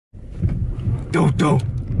Don't.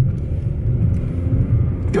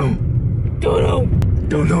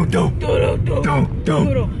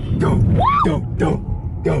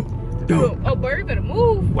 Oh, bird, you better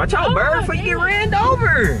move. Watch out, bird, before you get ran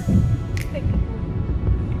over.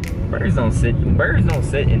 Birds don't sit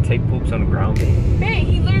and take poops on the ground, baby. Man,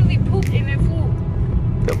 he literally pooped and then flew.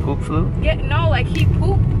 The poop flew? Yeah, no, like he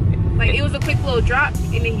pooped. Like it was a quick little drop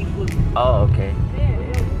and then he flew. Oh, okay. Yeah,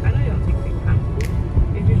 I know you don't take big time to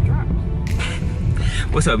poop. It just drops.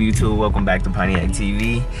 What's up, YouTube? Welcome back to Pontiac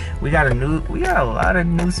TV. We got a lot of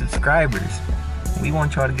new subscribers. We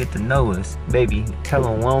want y'all to get to know us. Baby, tell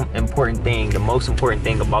them one important thing, the most important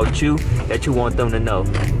thing about you that you want them to know.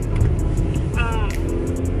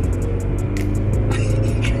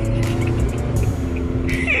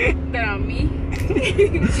 That I'm me.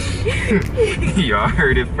 Y'all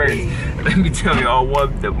heard it first. Let me tell y'all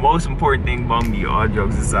what the most important thing about me, all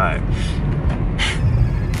jokes aside.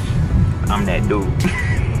 I'm that dude.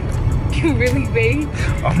 You really, babe?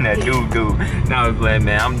 I'm that dude. Now I'm glad,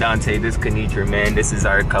 man. I'm Dante, this Kenitra, man. This is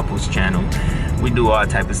our couples channel. We do all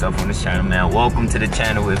type of stuff on this channel, man. Welcome to the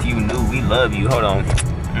channel. If you new, we love you. Hold on.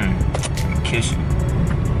 Let me kiss you.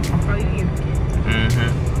 Oh, you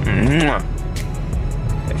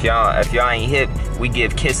If y'all ain't hip, we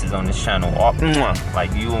give kisses on this channel.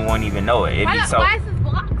 Like you won't even know it. Why is this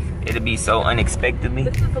blocked? It'd be so unexpectedly.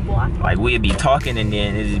 This is a block. Like we'd be talking and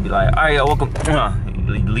then it'd just be like, all right, yo, welcome.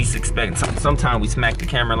 Least expect. Sometimes we smack the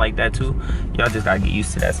camera like that too. Y'all just gotta get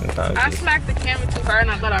used to that sometimes. I smacked the camera too hard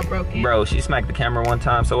and I thought I broke it. Bro, she smacked the camera one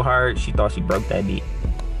time so hard she thought she broke that beat.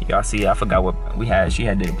 Y'all see, I forgot what we had. She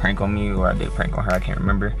had did a prank on me or I did a prank on her. I can't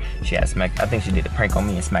remember. She had smacked. I think she did a prank on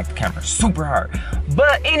me and smacked the camera super hard.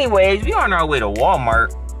 But anyways, we on our way to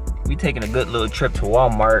Walmart. We taking a good little trip to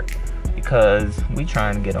Walmart because we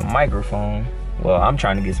trying to get a microphone. Well, I'm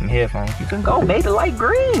trying to get some headphones. You can go, baby, light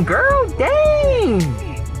green, girl. Dang.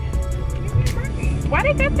 Why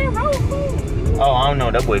they got that road closed? Oh, I don't know.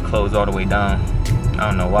 That boy closed all the way down. I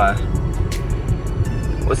don't know why.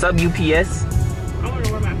 What's up, UPS? I want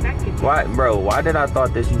to wear my package. Why, bro? Why did I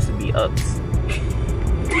thought this used to be Ups?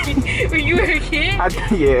 When you were a kid?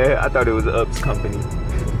 Yeah, I thought it was Ups company.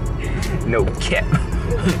 No cap.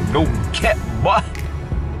 No cap, boy.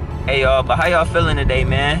 Hey, y'all, but how y'all feeling today,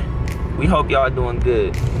 man? We hope y'all doing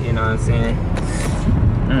good. You know what I'm saying?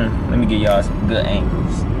 Let me get y'all some good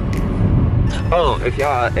angles. Oh, if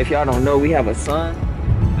y'all don't know, we have a son.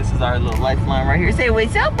 This is our little lifeline right here. Say,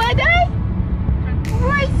 what's up, buddy?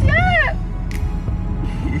 What's up?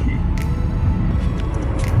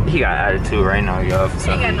 He got attitude right now, y'all.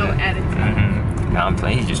 He ain't got no attitude. Nah, I'm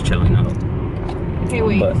playing. He's just chilling out. Okay,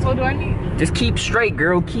 wait. But so do I need? Just keep straight,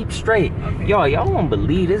 girl. Keep straight. Okay. Y'all won't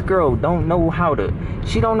believe this girl don't know how to.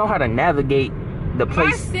 She don't know how to navigate the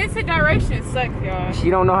place. My sense of direction sucks, y'all. She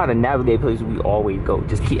don't know how to navigate places we always go.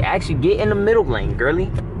 Just actually get in the middle lane, girly.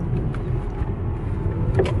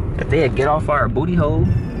 If they get off our booty hole.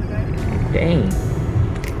 Dang.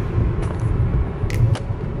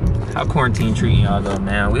 How quarantine treating y'all though,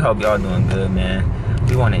 man? We hope y'all doing good, man.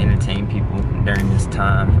 We want to entertain people during this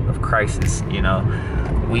time of crisis, you know.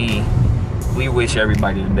 We wish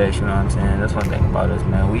everybody the best, you know what I'm saying? That's one thing about us,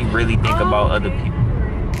 man. We really think about other people.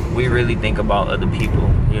 We really think about other people,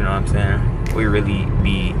 you know what I'm saying? We really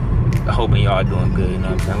be hoping y'all doing good, you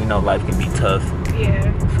know what I'm saying? We know life can be tough.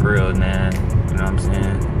 Yeah. For real, man. You know what I'm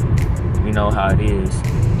saying? We know how it is.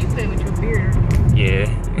 You play with your beard. Yeah.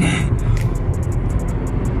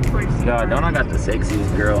 Y'all, don't I got the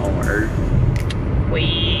sexiest girl on earth?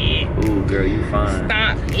 Wait. Ooh, girl, you fine.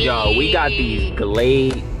 Stop. Y'all, we got these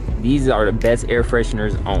Glade. These are the best air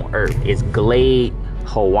fresheners on earth. It's Glade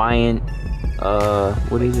Hawaiian.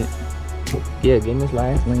 What is it? Yeah, give me this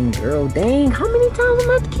last name, girl. Dang, how many times am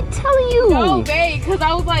I keep telling you? No, babe, because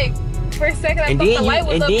I was like, for a second, I thought the light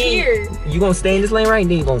was up here. You gonna stay in this lane right?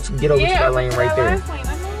 Then you gonna get over to that lane right there.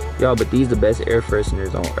 Y'all, but these the best air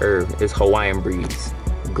fresheners on earth. It's Hawaiian Breeze.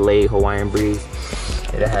 Glade Hawaiian Breeze.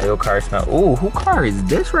 It'll have your car smell. Ooh, who car is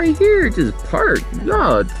this right here? Just parked.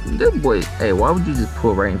 Y'all, this boy. Hey, why would you just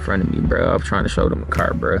pull right in front of me, bro? I'm trying to show them a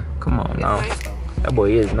car, bro. Come on now. Nice. That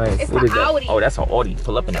boy is nice. It's what is that? Audi. Oh, that's an Audi.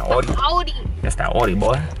 Pull up in that Audi. Audi. That's that Audi,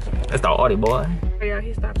 boy. That's the Audi, boy. Oh, yeah,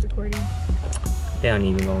 he stopped recording. They don't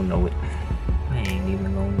even gonna know it. They ain't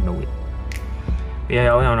even gonna know it.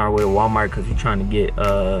 Yeah, we're on our way to Walmart because we're trying to get,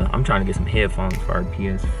 I'm trying to get some headphones for our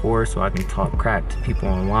PS4 so I can talk crap to people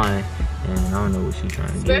online. And I don't know what she's trying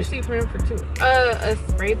to Especially for him for two. A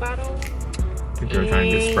spray bottle. The girl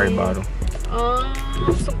trying to get a spray bottle.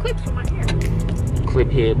 Some clips for my hair.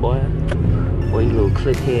 Clip head, boy. Boy, you little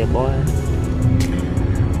clip head, boy.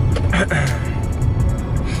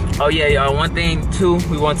 Oh yeah, y'all. One thing too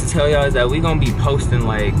we want to tell y'all is that we're gonna be posting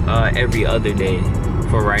like every other day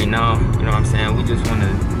for right now. You know what I'm saying? We just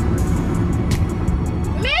wanna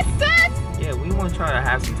Miss us? yeah, we wanna try to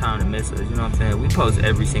have some time to miss us. You know what I'm saying? We post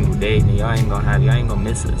every single day, and y'all ain't gonna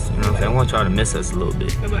miss us. You know what I'm saying? I want y'all to miss us a little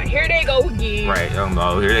bit. Like, here they go again. Right.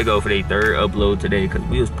 Oh, here they go for their third upload today, cause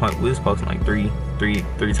we was posting like three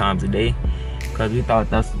times a day, cause we thought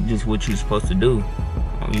that's just what you're supposed to do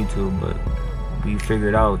on YouTube, but we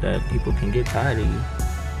figured out that people can get tired of you.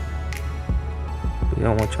 We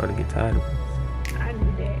don't want y'all to get tired of us. I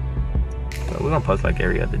knew that. So we're gonna post like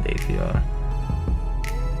every other day for y'all.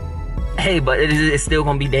 Hey, but it's still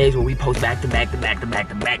gonna be days where we post back to back,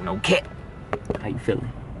 no cap. How you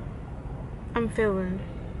feeling? I'm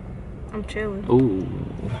chilling. Ooh.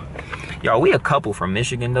 Y'all, we a couple from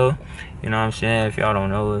Michigan though. You know what I'm saying? If y'all don't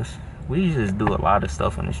know us. We just do a lot of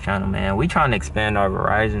stuff on this channel, man. We trying to expand our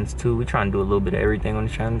horizons too. We trying to do a little bit of everything on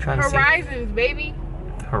this channel. Horizons, baby.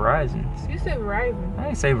 Horizons. You said Verizon. I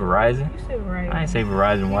ain't say Verizon. You said Verizon. I ain't say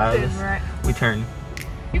Verizon Wireless. We turn.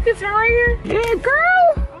 You can turn right here? Yeah,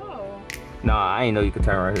 girl. Oh. Nah, I ain't know you could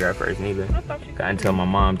turn right here at first neither. I thought you could. Until my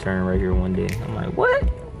mom turned right here one day. I'm like, what?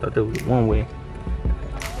 Thought there was one way.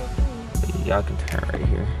 But y'all can turn right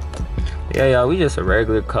here. Yeah, y'all, we just a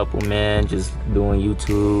regular couple, man, just doing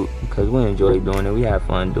YouTube because we enjoy doing it. We have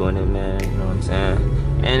fun doing it, man. You know what I'm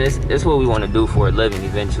saying? And it's what we want to do for a living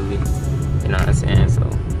eventually. You know what I'm saying? So,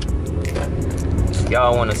 if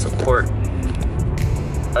y'all want to support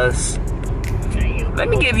us, let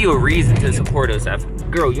me give you a reason to support us.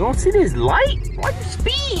 Girl, you don't see this light? Why you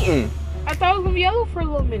speeding? I thought it was gonna be yellow for a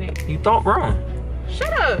little minute. You thought wrong.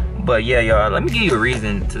 Shut up. But yeah, y'all, let me give you a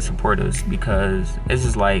reason to support us because it's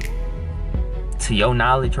just like, to your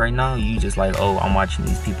knowledge right now, you just like, oh, I'm watching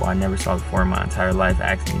these people I never saw before in my entire life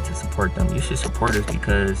asking me to support them. You should support us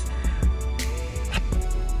because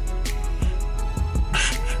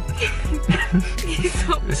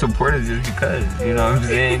support us just because, you know what I'm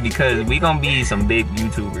saying? Because we gonna be some big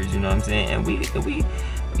YouTubers, you know what I'm saying? And we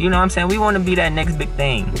you know what I'm saying? We wanna be that next big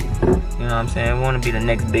thing. You know what I'm saying? We wanna be the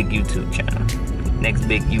next big YouTube channel. Next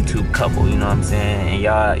big YouTube couple, you know what I'm saying? And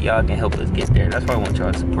y'all can help us get there. That's why I want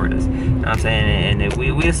y'all to support us. You know what I'm saying? And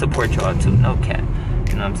we'll support y'all too, no cap.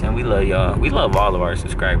 You know what I'm saying? We love y'all. We love all of our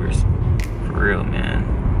subscribers. For real, man.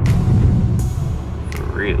 For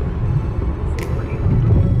real.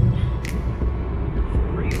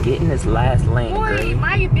 Get in this last lane, Boy, girl.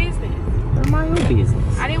 mind your business. Mind your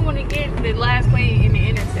business. I didn't want to get the last lane in the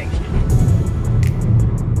intersection.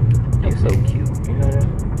 You're so cute, you know that?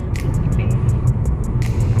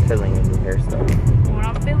 Feeling your new hairstyle. What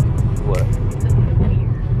I'm feeling? What?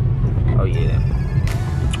 Oh yeah.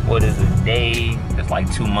 What is a day? It's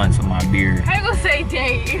like 2 months of my beard. How you gonna say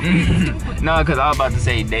day? No, because I was about to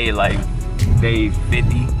say day like day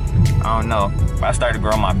 50. I don't know. But I started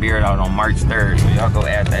growing my beard out on March 3rd. So y'all go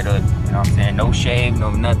add that up. You know what I'm saying? No shave, no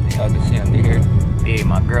nothing. Y'all can see under here. Yeah,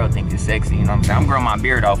 my girl thinks it's sexy. You know what I'm saying? I'm growing my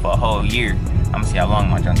beard out for a whole year. I'm gonna see how long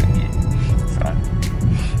my junk can get. So,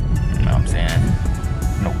 you know what I'm saying?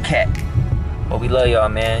 No cat. But we love y'all,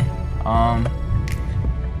 man.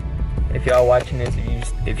 If y'all watching this,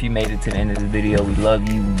 if you made it to the end of the video, we love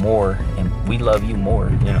you more, and we love you more.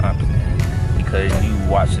 You know what I'm saying? Because you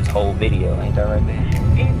watched this whole video, ain't that right, baby?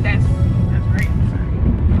 That's right.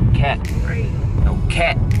 No cat. Right. No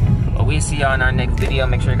cat. But we'll see y'all in our next video.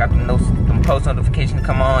 Make sure you got them post notifications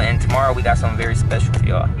come on, and tomorrow we got something very special for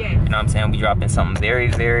y'all. Yes. You know what I'm saying? We dropping something very,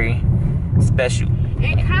 very special.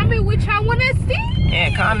 And comment what y'all want to see.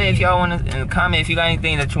 And comment if y'all want to. Comment if you got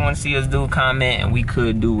anything that you want to see us do. Comment, and we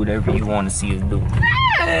could do whatever you want to see us do.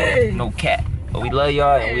 Yes. No cat. But we love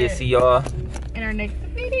y'all, and we'll see y'all In our next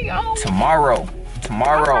video. tomorrow.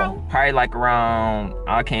 Probably like around.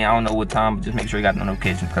 I don't know what time, but just make sure you got the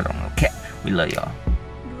notifications because I don't know cat. We love y'all.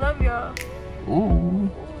 Love y'all. Ooh.